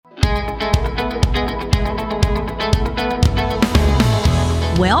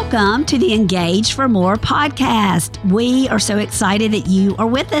Welcome to the Engage for More podcast. We are so excited that you are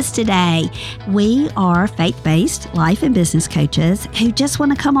with us today. We are faith-based life and business coaches who just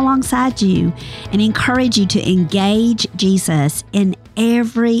want to come alongside you and encourage you to engage Jesus in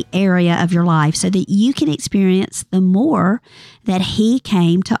every area of your life so that you can experience the more that He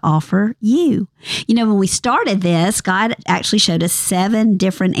came to offer you. You know, when we started this, God actually showed us 7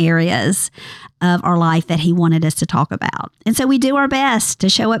 different areas of our life that He wanted us to talk about. And so we do our best to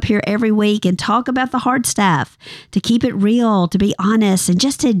show up here every week and talk about the hard stuff, to keep it real, to be honest, and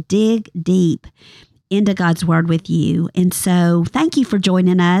just to dig deep into God's Word with you. And so thank you for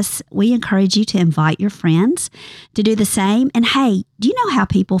joining us. We encourage you to invite your friends to do the same. And hey, do you know how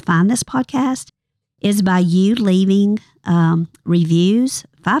people find this podcast? Is by you leaving reviews,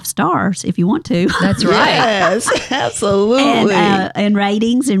 5 stars if you want to. That's right. Yes, absolutely. And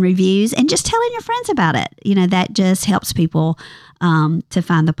ratings and reviews, and just telling your friends about it. You know, that just helps people to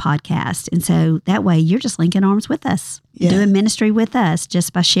find the podcast. And so that way you're just linking arms with us, doing ministry with us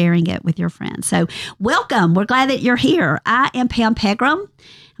just by sharing it with your friends. So welcome. We're glad that you're here. I am Pam Pegram.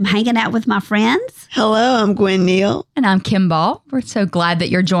 I'm hanging out with my friends. Hello, I'm Gwen Neal. And I'm Kim Ball. We're so glad that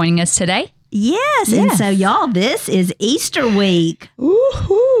you're joining us today. Yes. And so y'all, this is Easter week.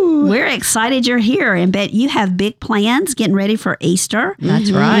 Woohoo. We're excited you're here and bet you have big plans getting ready for Easter.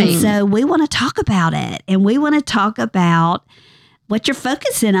 That's right. And so we want to talk about it, and we want to talk about what you're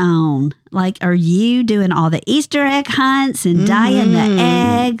focusing on. Like, are you doing all the Easter egg hunts and dyeing the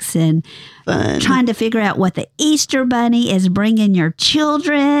eggs and trying to figure out what the Easter bunny is bringing your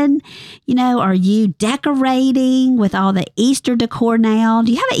children? You know, are you decorating with all the Easter decor now?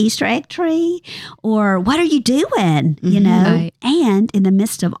 Do you have an Easter egg tree? Or what are you doing? You know, Right. And in the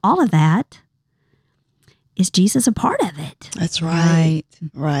midst of all of that, is Jesus a part of it? That's right.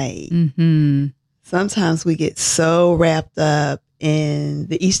 Right. Mm-hmm. Sometimes we get so wrapped up in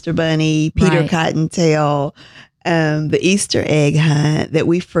the Easter Bunny, Peter Right. Cottontail, the Easter egg hunt that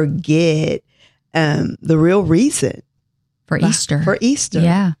we forget the real reason For Easter. For Easter.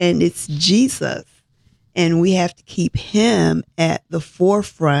 Yeah. And it's Jesus. And we have to keep Him at the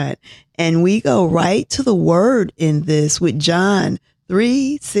forefront. And we go right to the word in this with John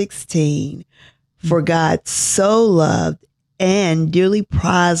 3:16. For God so loved and dearly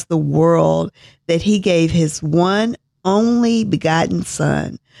prized the world that He gave His one only begotten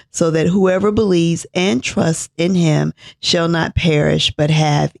Son, so that whoever believes and trusts in Him shall not perish, but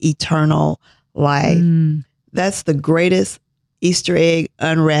have eternal life. Mm. That's the greatest Easter egg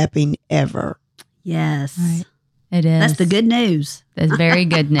unwrapping ever. Yes. Right. It is. That's the good news. That's very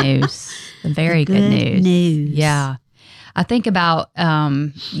good news. The very good news. Yeah. I think about,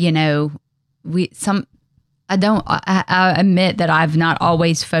 you know, I admit that I've not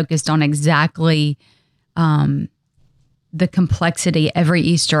always focused on exactly the complexity every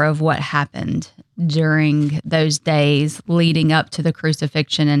Easter of what happened during those days leading up to the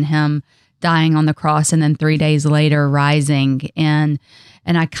crucifixion and Him dying on the cross and then 3 days later rising. And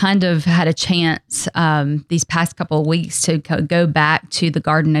I kind of had a chance these past couple of weeks to go back to the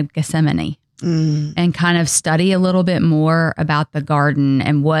Garden of Gethsemane and kind of study a little bit more about the garden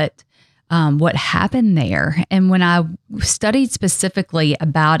and what happened there. And when I studied specifically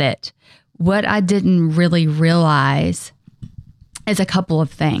about it, what I didn't really realize is a couple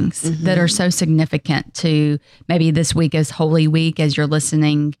of things that are so significant to maybe this week as Holy Week, as you're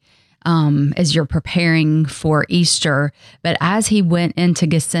listening, as you're preparing for Easter. But as He went into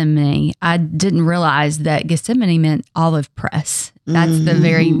Gethsemane, I didn't realize that Gethsemane meant olive press. That's the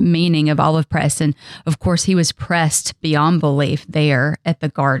very meaning of olive press. And of course, He was pressed beyond belief there at the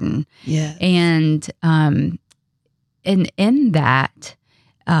garden. Yeah. And in that,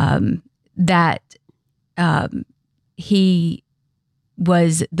 He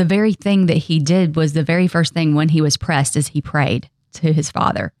was the very thing that He did was the very first thing when He was pressed is He prayed to His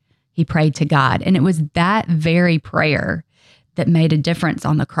Father. He prayed to God. And it was that very prayer that made a difference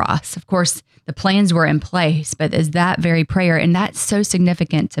on the cross. Of course, the plans were in place, but is that very prayer, and that's so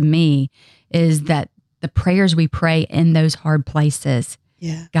significant to me, is that the prayers we pray in those hard places,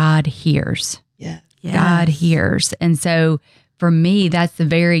 God hears. Yeah. Yes. God hears. And so for me, that's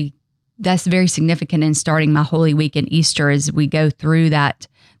very significant in starting my Holy Week and Easter as we go through that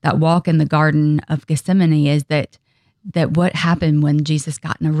walk in the Garden of Gethsemane, is that what happened when Jesus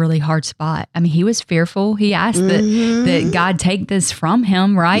got in a really hard spot. I mean, He was fearful. He asked that God take this from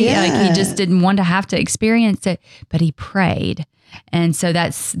Him, right? Yeah. Like He just didn't want to have to experience it, but He prayed. And so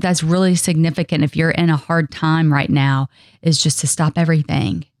that's really significant if you're in a hard time right now, is just to stop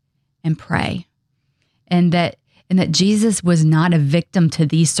everything and pray. And and that Jesus was not a victim to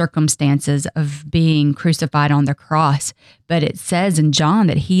these circumstances of being crucified on the cross. But it says in John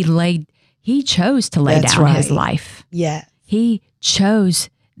that he chose to lay That's down right. his life. Yeah. He chose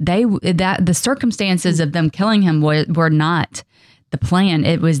that the circumstances of them killing him were not the plan.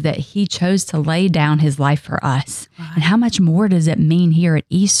 It was that he chose to lay down his life for us. Right. And how much more does it mean here at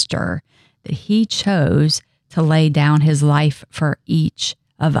Easter that he chose to lay down his life for each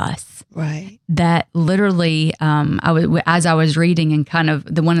of us? Right. That literally, as I was reading, and kind of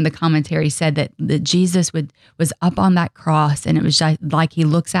one of the commentaries said that Jesus was up on that cross, and it was just like he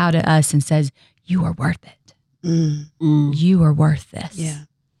looks out at us and says, "You are worth it. You are worth this." Yeah.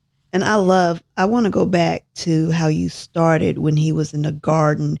 And I want to go back to how you started when he was in the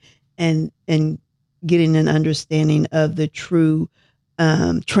garden and getting an understanding of the true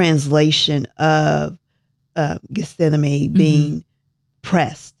translation of Gethsemane being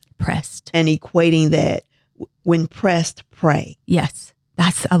pressed and equating that when pressed, pray. Yes.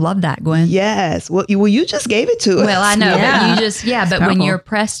 I love that, Gwen. Yes. Well, you just gave it to us. Well, I know, Yeah. but when powerful. you're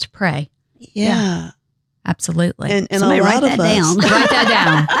pressed, pray. Yeah. Absolutely. And Somebody a lot write that of us down. Write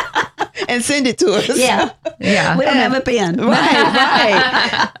that and send it to us. Yeah. down. We Yeah. don't have a pen.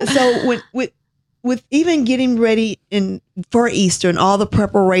 Right. So with even getting ready for Easter and all the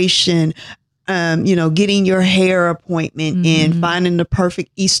preparation, getting your hair appointment in, finding the perfect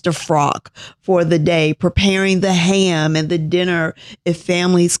Easter frock for the day, preparing the ham and the dinner if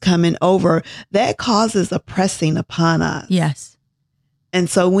family's coming over, that causes a pressing upon us. Yes. And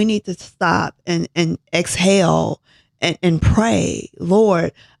so we need to stop and exhale and pray,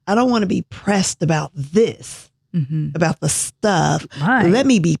 Lord, I don't want to be pressed about this, about the stuff. Right. Let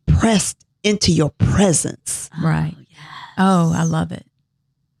me be pressed into your presence. Right. Oh, I love it.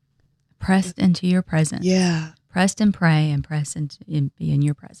 Pressed into your presence. Yeah. Pressed and pray and press and be in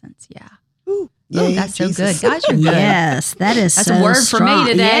your presence. Yeah. Ooh, Oh, yay, that's so Jesus. good. Guys, you're good. Yes, that is That's so a word for me strong.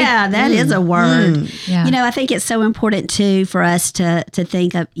 today. Yeah, that is a word. Yeah. You know, I think it's so important too for us to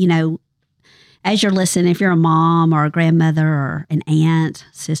think of, as you're listening, if you're a mom or a grandmother or an aunt,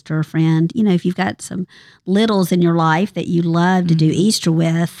 sister, or friend, if you've got some littles in your life that you love to do Easter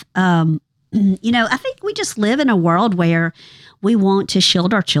with, I think we just live in a world where we want to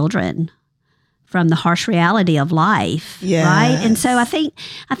shield our children from the harsh reality of life, Yes. right? And so I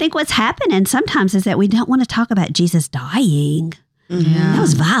think what's happening sometimes is that we don't want to talk about Jesus dying. Yeah. That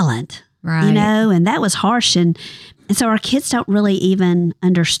was violent, Right. and that was harsh, and so our kids don't really even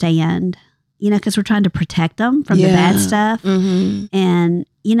understand, because we're trying to protect them from the bad stuff, and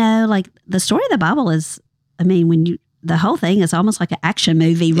like the story of the Bible is, the whole thing is almost like an action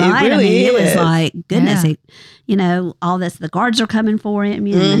movie, right? really it was is. like, goodness, Yeah. all this, the guards are coming for him,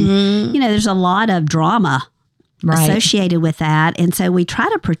 and, there's a lot of drama Right. associated with that. And so we try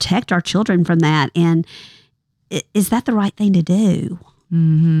to protect our children from that. And is that the right thing to do?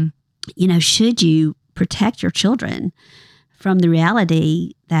 Should you protect your children from the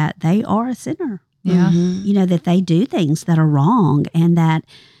reality that they are a sinner? Yeah. That they do things that are wrong and that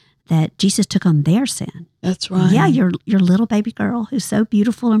Jesus took on their sin. That's right. Yeah, your little baby girl who's so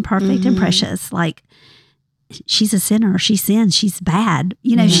beautiful and perfect and precious, like she's a sinner. She sins. She's bad.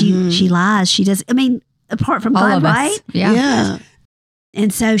 She lies. She does. Apart from All God, of us. right? Yeah.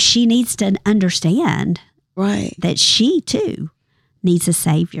 And so she needs to understand Right. that she too needs a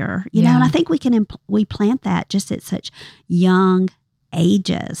savior. Yeah. And I think we plant that just at such young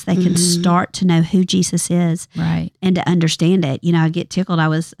ages. They can start to know who Jesus is. Right. And to understand it. I get tickled. I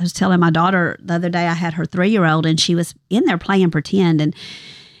was telling my daughter the other day, I had her 3-year-old and she was in there playing pretend.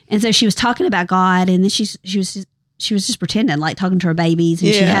 And so she was talking about God, and then she was just pretending, like talking to her babies.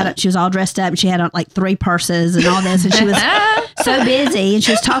 And she was all dressed up, and she had like 3 purses and all this. And she was so busy, and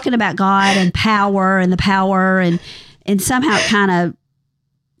she was talking about God and power and the power. And somehow it kind of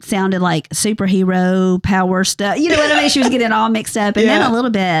sounded like superhero power stuff. You know what I mean? She was getting all mixed up. And then a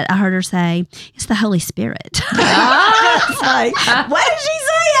little bit, I heard her say, it's the Holy Spirit. It's like, what is she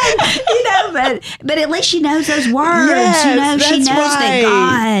saying? But at least she knows those words. Yes, She knows that's that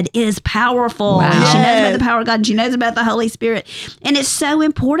right. God is powerful. Wow. And she knows Yes. about the power of God. And she knows about the Holy Spirit. And it's so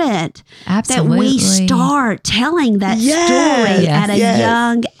important Absolutely. that we start telling that story Yes. at a Yes.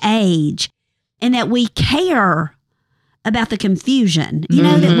 young age, and that we care about the confusion,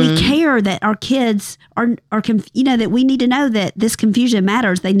 that we care that our kids are that we need to know that this confusion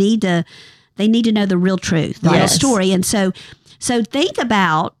matters. They need to know the real truth, the real Yes. story. And so think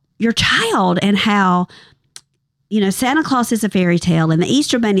about your child and how, Santa Claus is a fairy tale and the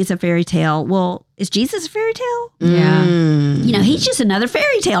Easter Bunny is a fairy tale. Well, is Jesus a fairy tale? Yeah. You know, he's just another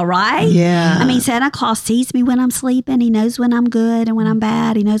fairy tale, right? Yeah. I mean, Santa Claus sees me when I'm sleeping. He knows when I'm good and when I'm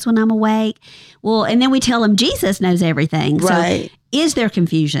bad. He knows when I'm awake. Well, and then we tell him Jesus knows everything. Right. So is there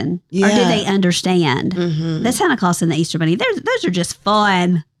confusion? Or do Yeah. they understand? The Santa Claus and the Easter Bunny, those are just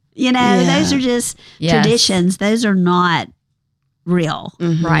fun. You know, Yeah. those are just Yes. traditions. Those are not real.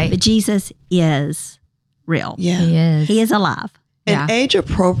 Right. But Jesus is real. Yeah. He is. He is alive. Yeah. And age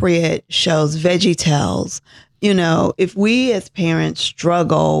appropriate shows, Veggie Tales. You know, if we as parents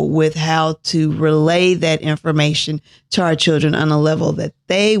struggle with how to relay that information to our children on a level that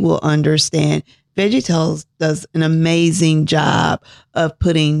they will understand, Veggie Tales does an amazing job of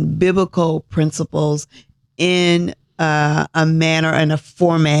putting biblical principles in a manner and a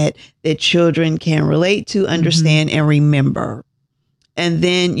format that children can relate to, understand, and remember. And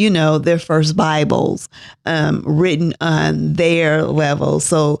then, you know, their first Bibles written on their level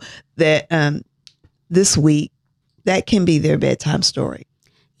so that this week, that can be their bedtime story.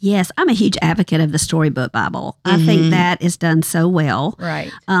 Yes, I'm a huge advocate of the Storybook Bible. I think that is done so well.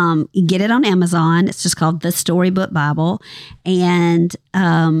 Right. You can get it on Amazon. It's just called the Storybook Bible. And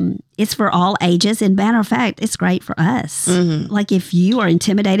it's for all ages. And matter of fact, it's great for us. Like if you are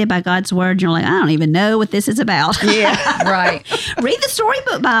intimidated by God's word, you're like, I don't even know what this is about. Yeah. Right. Read the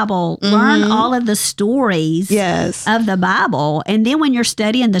Storybook Bible. Learn all of the stories Yes. of the Bible. And then when you're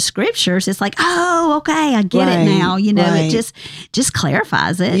studying the scriptures, it's like, oh, okay, I get Right, it now. You know, right. it just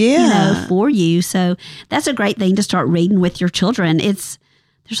clarifies it, you Yeah. know, for you. So that's a great thing to start reading with your children. There's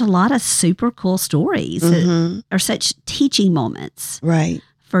a lot of super cool stories that are such teaching moments Right.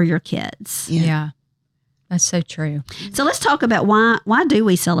 for your kids. Yeah. Yeah. That's so true. So let's talk about why do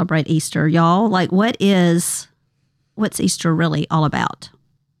we celebrate Easter, y'all? Like what's Easter really all about?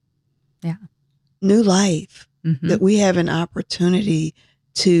 New life. Mhm. That we have an opportunity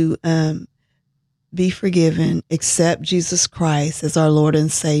to be forgiven, accept Jesus Christ as our Lord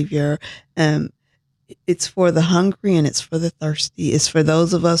and Savior. It's for the hungry and it's for the thirsty. It's for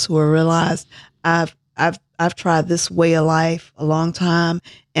those of us who have realized I've tried this way of life a long time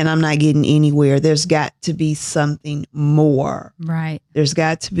and I'm not getting anywhere. There's got to be something more. Right. There's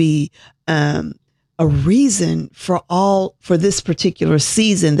got to be a reason for this particular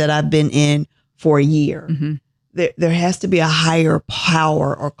season that I've been in for a year. Mhm. There has to be a higher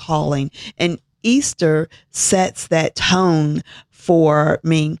power or calling. And Easter sets that tone for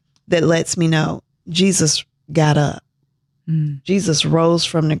me that lets me know Jesus got up. Mm. Jesus rose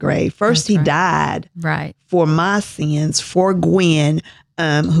from the grave. First, That's he right. died Right. for my sins, for Gwen,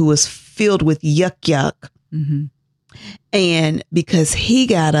 who was filled with yuck. Mm-hmm. And because he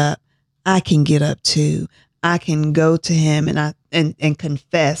got up, I can get up too. I can go to him and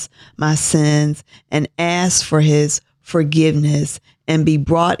confess my sins and ask for his forgiveness and be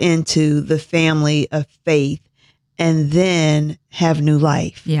brought into the family of faith and then have new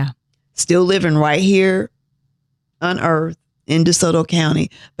life. Yeah. Still living right here on earth in DeSoto County,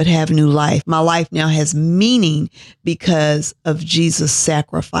 but have new life. My life now has meaning because of Jesus'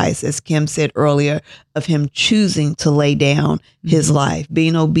 sacrifice, as Kim said earlier, of him choosing to lay down his life,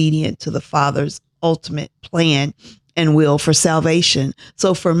 being obedient to the Father's ultimate plan and will for salvation.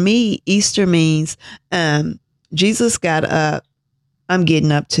 So for me, Easter means Jesus got up. I'm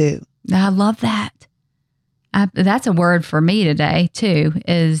getting up too. I love that. That's a word for me today too,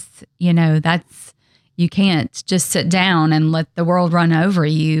 is, you can't just sit down and let the world run over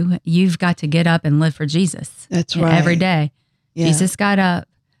you. You've got to get up and live for Jesus. That's right. Every day. Yeah. Jesus got up.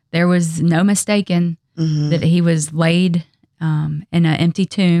 There was no mistaking that he was laid in an empty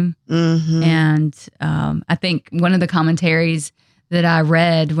tomb. Mm-hmm. And I think one of the commentaries that I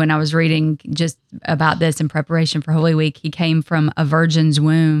read when I was reading just about this in preparation for Holy Week, he came from a virgin's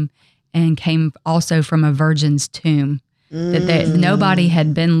womb and came also from a virgin's tomb. That nobody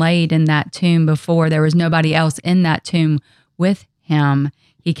had been laid in that tomb before. There was nobody else in that tomb with him.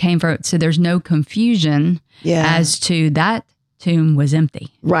 He came from, so there's no confusion as to that tomb was empty.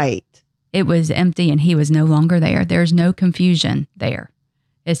 Right. It was empty and he was no longer there. There's no confusion there.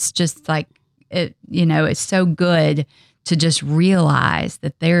 It's just like, it's so good to just realize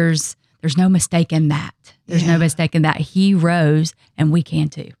that there's no mistake in that. There's no mistake in that. He rose and we can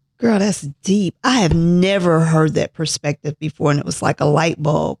too. Girl, that's deep. I have never heard that perspective before. And it was like a light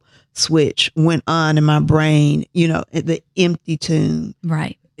bulb switch went on in my brain, at the empty tomb.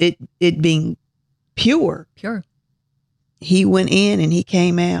 Right. It being pure. Pure. He went in and he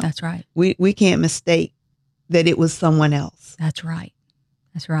came out. That's right. We can't mistake that it was someone else. That's right.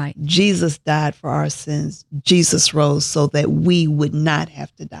 That's right. Jesus died for our sins. Jesus rose so that we would not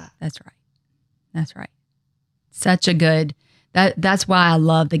have to die. That's right. That's right. Such a good, that's why I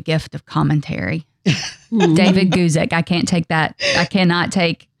love the gift of commentary. David Guzik. I can't take that. I cannot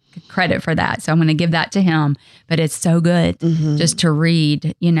take credit for that. So I'm going to give that to him. But it's so good just to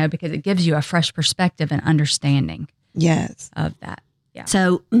read, because it gives you a fresh perspective and understanding of that. Yeah.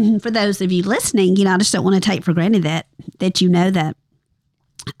 So for those of you listening, I just don't want to take for granted that you know that.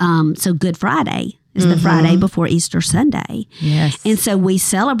 So Good Friday is the Friday before Easter Sunday. Yes. And so we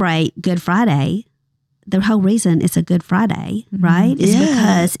celebrate Good Friday. The whole reason it's a Good Friday, right, is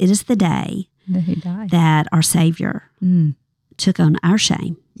because it is the day that he died, that our Savior took on our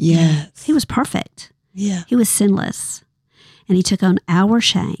shame. Yes. He was perfect. Yeah. He was sinless. And he took on our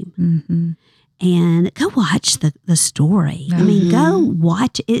shame. And go watch the story. I mean, go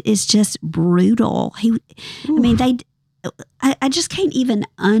watch. It is just brutal. I just can't even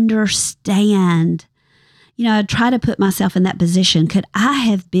understand. I try to put myself in that position. Could I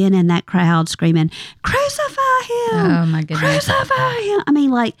have been in that crowd screaming, "Crucify him! Oh my goodness. Crucify him!" I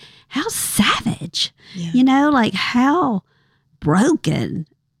mean, like, how savage, like how broken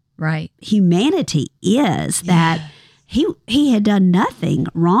humanity is that he had done nothing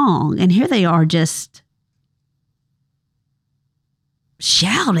wrong. And here they are just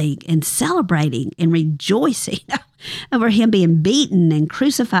shouting and celebrating and rejoicing over him being beaten and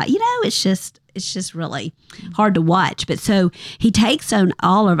crucified. It's just really hard to watch. But so he takes on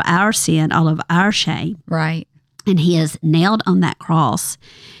all of our sin, all of our shame. Right. And he is nailed on that cross.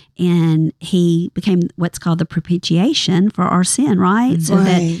 And he became what's called the propitiation for our sin, right? So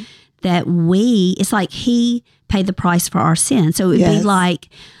that it's like he paid the price for our sin. So it would be like,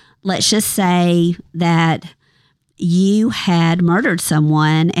 let's just say that you had murdered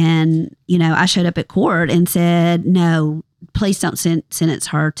someone and, I showed up at court and said, no, please don't sentence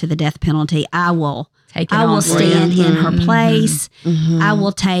her to the death penalty. I will stand in her place. I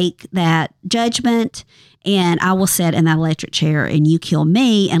will take that judgment and I will sit in that electric chair and you kill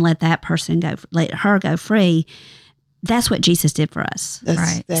me and let that person let her go free. That's what Jesus did for us. That's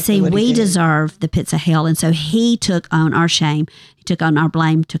right. Exactly See, we deserve the pits of hell. And so he took on our shame. He took on our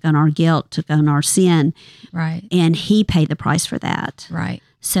blame, took on our guilt, took on our sin. Right. And he paid the price for that. Right.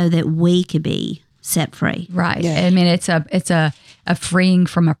 So that we could be set free. Right. Yeah. I mean, it's a freeing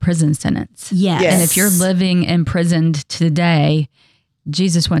from a prison sentence. Yes. And if you're living imprisoned today,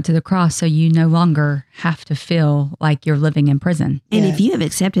 Jesus went to the cross, so you no longer have to feel like you're living in prison. And if you have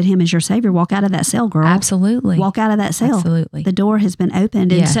accepted him as your Savior, walk out of that cell, girl. Absolutely. Walk out of that cell. Absolutely. The door has been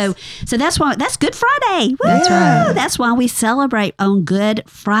opened. And so that's why, that's Good Friday. Woo! That's right. That's why we celebrate on Good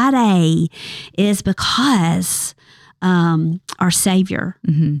Friday, is because our Savior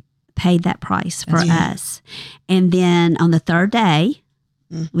paid that price for us. And then on the third day,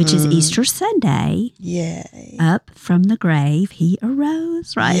 which is Easter Sunday, up from the grave, he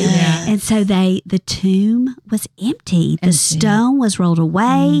arose, right? Yeah. And so the tomb was empty. The stone was rolled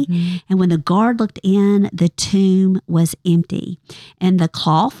away. And when the guard looked in, the tomb was empty. And the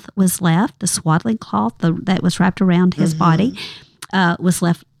cloth was left, the swaddling cloth that was wrapped around his body was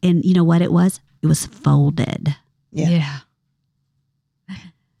left. And you know what it was? It was folded. Yeah.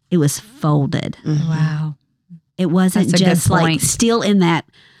 It was folded. Wow. It wasn't just like still in that.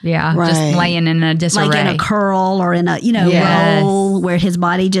 Yeah, just laying in a disarray. Like in a curl or in a, roll where his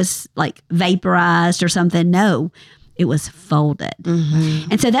body just like vaporized or something. No, it was folded.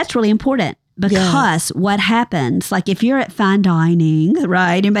 And so that's really important because what happens, like if you're at fine dining,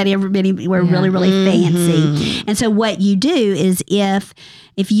 right? Anybody ever been anywhere really, really fancy? And so what you do is if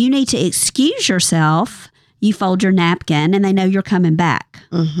you need to excuse yourself, you fold your napkin and they know you're coming back.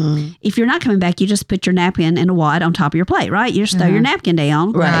 If you're not coming back, you just put your napkin in a wad on top of your plate, right? You just throw your napkin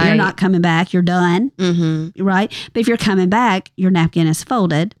down. Right. You're not coming back. You're done. Right? But if you're coming back, your napkin is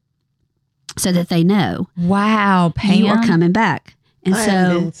folded so that they know. Wow, Pam. You are coming back. And I so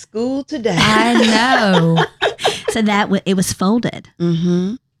am in school today. I know. So it was folded.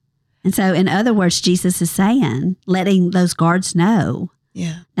 And so in other words, Jesus is saying, letting those guards know,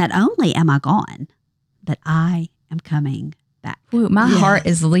 not only am I gone, but I am coming back. Ooh, my heart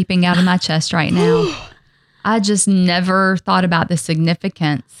is leaping out of my chest right now. I just never thought about the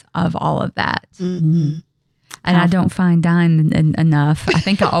significance of all of that. And I don't find dying enough. I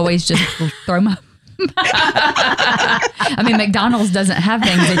think I always just throw my... I mean, McDonald's doesn't have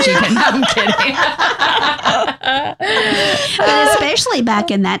things that you can... I'm kidding. But especially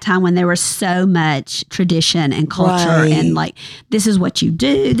back in that time when there was so much tradition and culture and like, this is what you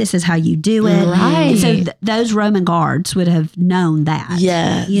do, this is how you do it. Right. And so those Roman guards would have known that.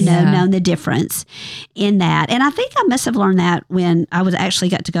 Known the difference in that. And I think I must have learned that when I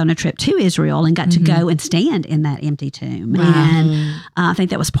got to go on a trip to Israel and got to go and stand in that empty tomb. And I think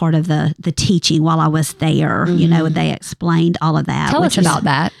that was part of the teaching while I was there. They explained all of that. Tell us about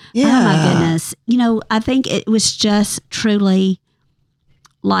that. Yeah. Oh my goodness. You know, I think it was just truly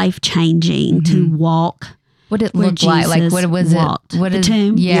life changing to walk. What it where looked like Jesus what was walked. it? What The is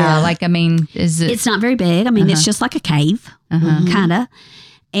tomb? Yeah, Yeah. like I mean, is it? It's not very big. I mean, it's just like a cave, kind of.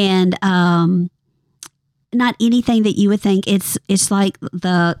 And not anything that you would think. It's like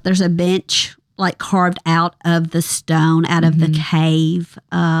there's a bench like carved out of the stone, out of the cave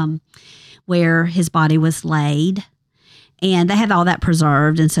where his body was laid. And they have all that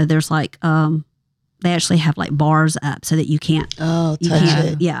preserved. And so there's like, they actually have like bars up so that you can't. Oh, You touch can't,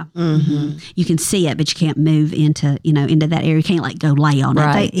 it. yeah. Mm-hmm. You can see it, but you can't move into that area. You can't like go lay on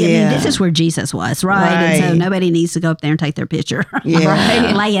Right. it. I mean, Yeah. this is where Jesus was, right? And so Right. nobody needs to go up there and take their picture, Yeah.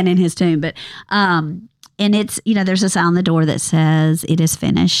 Right. laying in his tomb. But and it's there's a sign on the door that says it is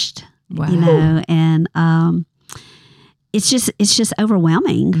finished. Wow. And it's just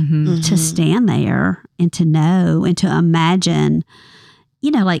overwhelming Mhm. to stand there and to know and to imagine,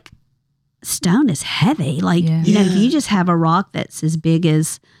 like. Stone is heavy. Like, Yeah. if you just have a rock that's as big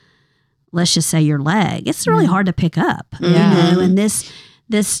as, let's just say your leg, it's really hard to pick up, Yeah. and this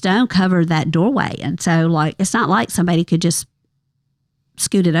stone covered that doorway. And so like, it's not like somebody could just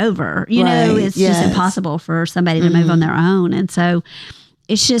scoot it over, Right. it's Yes. just impossible for somebody to move on their own. And so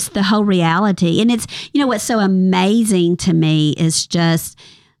it's just the whole reality. And it's, what's so amazing to me is just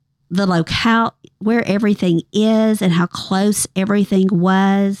the locale where everything is and how close everything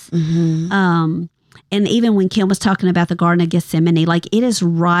was. Mm-hmm. And even when Kim was talking about the Garden of Gethsemane, like it is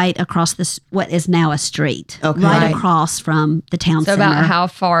right across this, what is now a street, Okay. right Right. across from the town So center. about how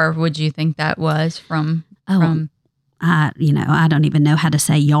far would you think that was from? I don't even know how to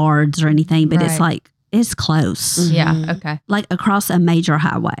say yards or anything, but it's Right. like, it's close, Yeah. Okay. like across a major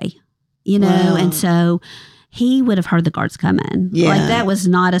highway, Wow. and so he would have heard the guards coming. Yeah. Like that was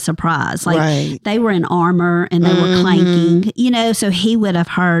not a surprise. Like Right. they were in armor and they were clanking, so he would have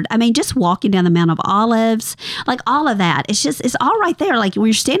heard, just walking down the Mount of Olives, like all of that. It's all right there. Like when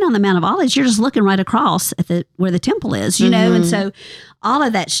you're standing on the Mount of Olives, you're just looking right across at where the temple is, and so all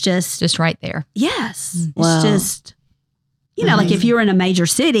of that's just Right there. yes. Wow. It's just, like if you're in a major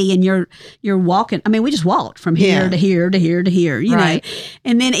city and you're walking, we just walked from here Yeah. to here to here to here, Right.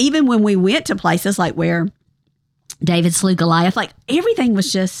 And then even when we went to places like where David slew Goliath, like everything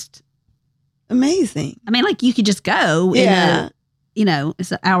was just, Amazing. like you could just go Yeah.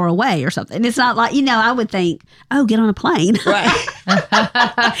 it's an hour away or something. It's not like, I would think, oh, get on a plane, Right.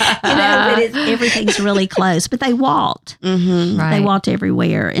 but everything's really close, but they walked. Mm-hmm. Right. They walked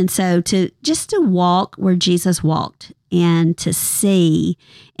everywhere. And so to walk where Jesus walked and to see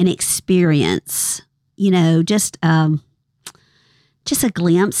and experience, just a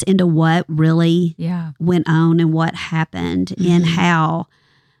glimpse into what really Yeah. went on and what happened and how,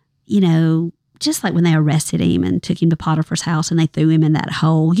 just like when they arrested him and took him to Potiphar's house and they threw him in that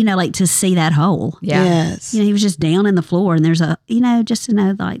hole, like to see that hole. Yeah. Yes. He was just down in the floor and there's just to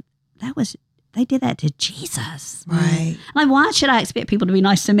know like they did that to Jesus. Right. Like, why should I expect people to be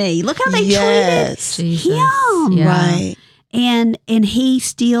nice to me? Look how they Yes. Jesus. him. Yeah. Right. treated. And he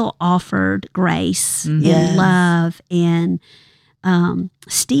still offered grace and Yes. love and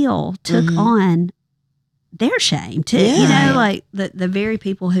still took on their shame too. Yeah. Like the very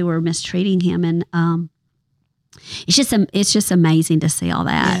people who were mistreating him. And it's just amazing to see all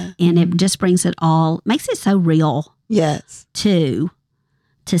that. Yeah. And it just makes it so real Yes. too,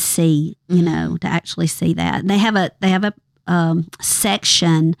 to see, to actually see that. And they have a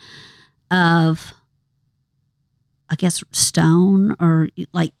section of, I guess, stone, or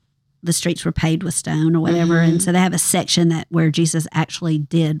like the streets were paved with stone or whatever. And so they have a section where Jesus actually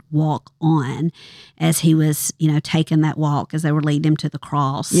did walk on as he was, taking that walk as they were leading him to the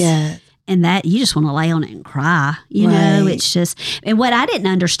cross. Yes. And that you just want to lay on it and cry, Right. it's just, and what I didn't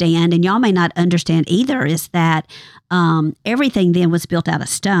understand, and y'all may not understand either, is that everything then was built out of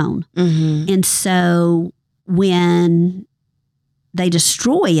stone. Mm-hmm. And so when they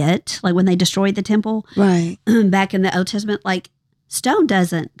destroy it, like when they destroyed the temple Right. back in the Old Testament, like stone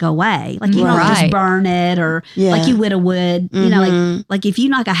doesn't go away. Like you don't Right. just burn it or Yeah. like you would a wood, Mhm. like if you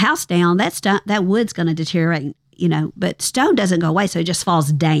knock a house down, that wood's going to deteriorate, but stone doesn't go away. So it just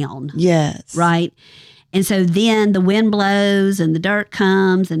falls down. Yes. Right. And so then the wind blows and the dirt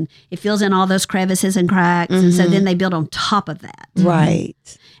comes and it fills in all those crevices and cracks. And so then they build on top of that. Right.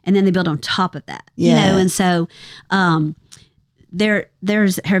 And then they build on top of that. Yeah. And so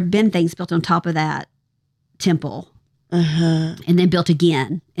there's have been things built on top of that temple Uh-huh. and then built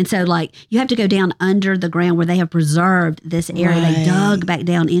again. And so like you have to go down under the ground where they have preserved this area. They Right. dug back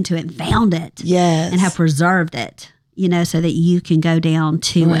down into it and found it Yes. and have preserved it, so that you can go down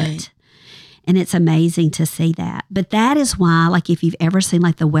to Right. it. And it's amazing to see that. But that is why, like, if you've ever seen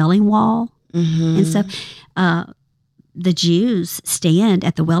like the Wailing Wall and stuff, the Jews stand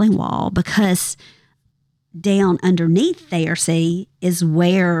at the Wailing Wall because down underneath there, see, is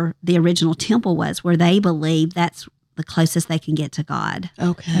where the original temple was, where they believe that's the closest they can get to God.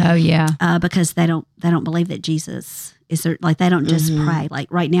 Okay. Oh yeah. Because they don't believe that Jesus is there. Like, they don't just pray.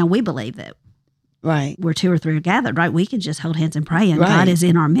 Like right now, we believe that Right. where 2 or 3 are gathered, right? We can just hold hands and pray, and Right. God is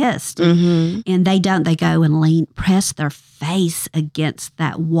in our midst. Mm-hmm. And they don't. They go and press their face against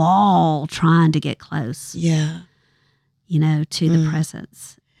that wall, trying to get close, Yeah. to the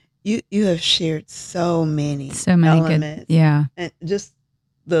presence. You have shared so many good. elements. Yeah. And just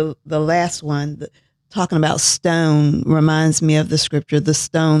the last one, talking about stone, reminds me of the scripture, the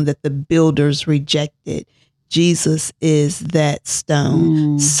stone that the builders rejected. Jesus is that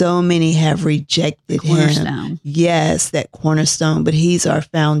stone. So many have rejected him. Cornerstone. Yes, that cornerstone, but he's our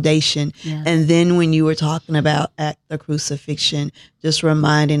foundation. Yes. And then when you were talking about at the crucifixion, just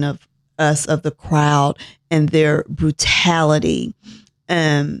reminding of us of the crowd and their brutality,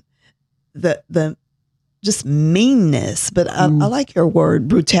 the just meanness. But I like your word,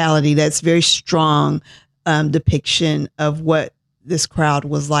 brutality. That's very strong depiction of what this crowd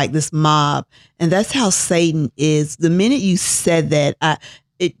was like, this mob. And that's how Satan is. The minute you said that,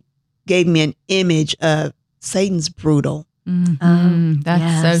 it gave me an image of Satan's brutal. That's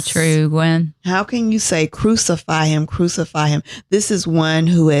yes. so true, Gwen. How can you say, crucify him, crucify him? This is one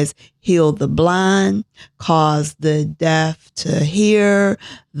who has healed the blind, caused the deaf to hear,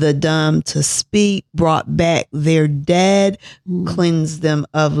 the dumb to speak, brought back their dead, cleansed them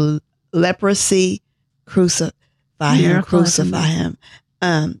of leprosy. Crucify him, Miracle crucify him.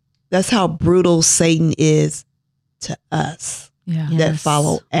 That's how brutal Satan is to us Yeah. Yeah. that Yes.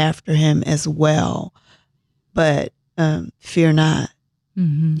 follow after him as well. But fear not.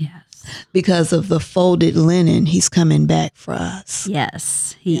 Yes. Because of the folded linen, he's coming back for us.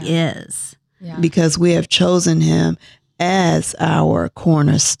 Yes, he is. Yeah. Because we have chosen him as our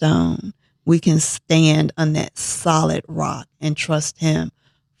cornerstone. We can stand on that solid rock and trust him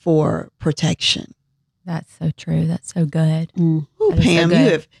for protection. That's so true. That's so good. Ooh, That is so Pam,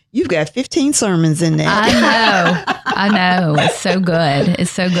 good. you've got 15 sermons in there. I know. It's so good.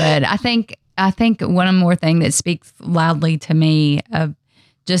 It's so good. I think one more thing that speaks loudly to me,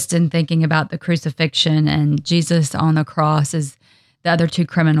 just in thinking about the crucifixion and Jesus on the cross, is the other 2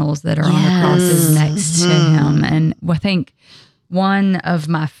 criminals that are on the crosses next to him. And I think one of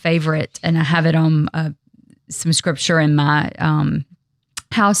my favorite, and I have it on some scripture in my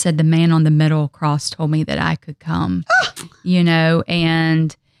house, said, the man on the middle cross told me that I could come,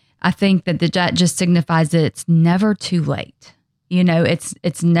 and I think that just signifies that it's never too late.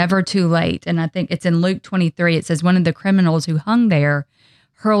 It's never too late. And I think it's in Luke 23. It says, one of the criminals who hung there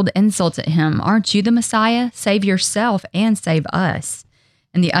hurled insults at him. Aren't you the Messiah? Save yourself and save us.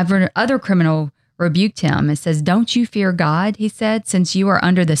 And the other criminal rebuked him. It says, don't you fear God? He said, since you are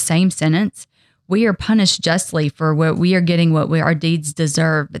under the same sentence, we are punished justly for what we are getting, our deeds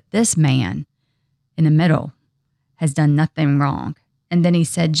deserve. But this man in the middle has done nothing wrong. And then he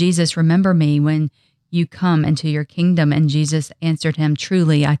said, Jesus, remember me when you come into your kingdom. And Jesus answered him,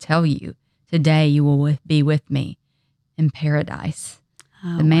 truly, I tell you, today you will be with me in paradise.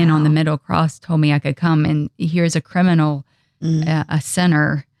 The man on the middle cross told me I could come. And here's a criminal, a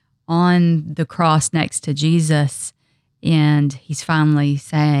sinner, on the cross next to Jesus. And he's finally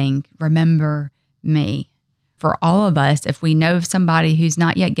saying, remember me. For all of us, if we know of somebody who's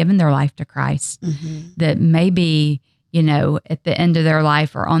not yet given their life to Christ, that maybe, at the end of their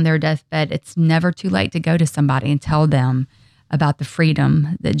life or on their deathbed, it's never too late to go to somebody and tell them about the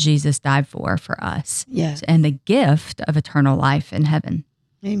freedom that Jesus died for us. Yes. And the gift of eternal life in heaven.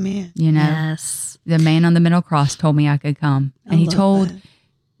 Amen. Yes. The man on the middle cross told me I could come. And he love told that.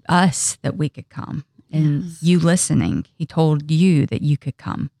 us that we could come. And you listening, he told you that you could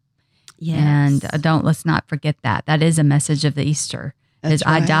come. Yes. And let's not forget that. That is a message of the Easter. That's Is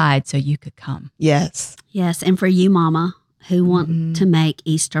I right. died so you could come. Yes. Yes. And for you, Mama, who want to make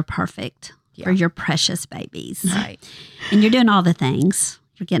Easter perfect for your precious babies. Right. And you're doing all the things.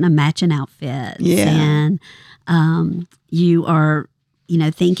 You're getting a matching outfit. Yeah. And you are,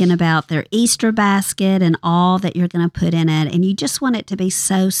 thinking about their Easter basket and all that you're going to put in it. And you just want it to be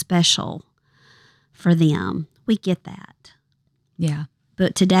so special for them. We get that. Yeah.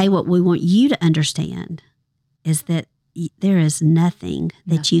 But today, what we want you to understand is that there is nothing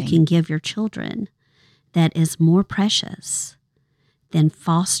that you Nothing. can give your children that is more precious than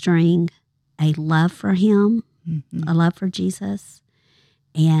fostering a love for Him, a love for Jesus,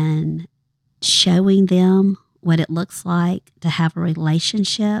 and showing them what it looks like to have a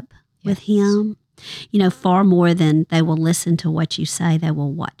relationship with Yes. Him. You know, far more than they will listen to what you say, they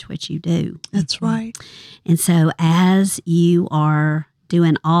will watch what you do. That's right. And so as you are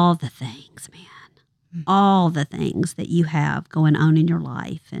doing all the things, man, all the things that you have going on in your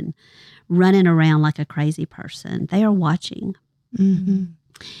life and running around like a crazy person, they are watching. Mm-hmm.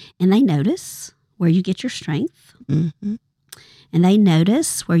 And they notice where you get your strength. Mm-hmm. And they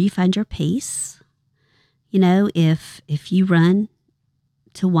notice where you find your peace. You know, if you run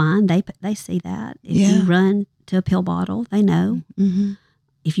to wine, they see that. If you run to a pill bottle, they know. Mm-hmm.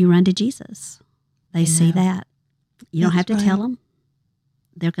 If you run to Jesus, they see know. that. You don't have That's to tell right. them.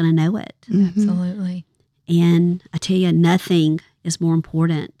 They're going to know it. Mm-hmm. Absolutely. And I tell you, nothing is more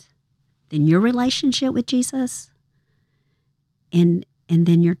important than your relationship with Jesus and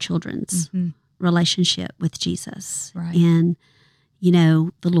then your children's Mhm. relationship with Jesus. Right. And, you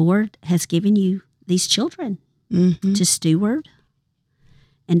know, the Lord has given you these children Mm-hmm. to steward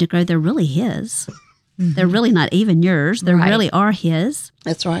and to grow. They're really His. Mhm. They're really not even yours. They Right. really are His.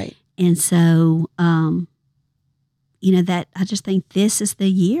 That's right. And so, you know, that I just think this is the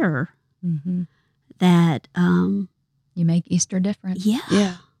year Mhm. that, You make Easter different.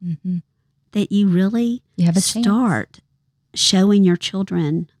 Yeah. Mm-hmm. that you really You have a chance. start showing your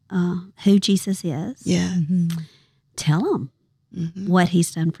children who Jesus is. Yeah. Mhm. Tell them Mm-hmm. what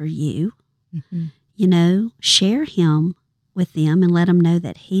He's done for you. Mhm. You know, share Him with them and let them know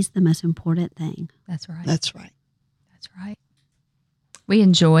that He's the most important thing. That's right. That's right. That's right. We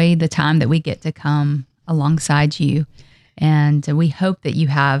enjoy the time that we get to come alongside you, and we hope that you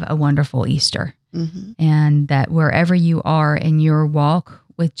have a wonderful Easter, Mm-hmm. and that wherever you are in your walk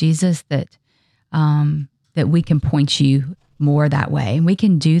with Jesus, that we can point you more that way. And we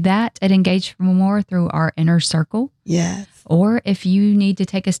can do that at Engage for More through our inner circle. Yes. Or if you need to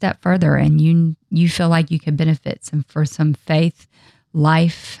take a step further and you feel like you could benefit for some faith,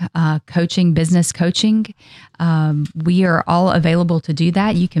 life coaching, business coaching, we are all available to do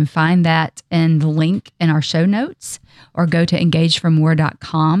that. You can find that in the link in our show notes, or go to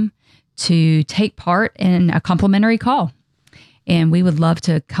engageformore.com to take part in a complimentary call. And we would love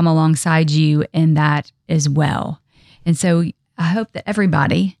to come alongside you in that as well. And so I hope that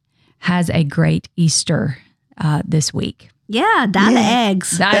everybody has a great Easter this week. Yeah, dye the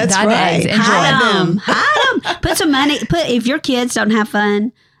eggs. Dye That's the right. eggs. Enjoy. Hide them. them. Hide them. Put some money. If your kids don't have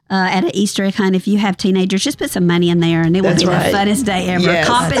fun at an Easter egg hunt, if you have teenagers, just put some money in there, and it will That's be right. the funnest day ever. Yes.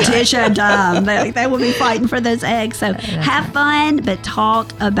 Competition time. They will be fighting for those eggs. So have fun, but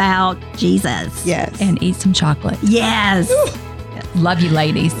talk about Jesus. Yes. And eat some chocolate. Yes. Love you,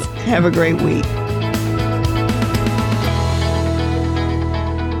 ladies. Have a great week.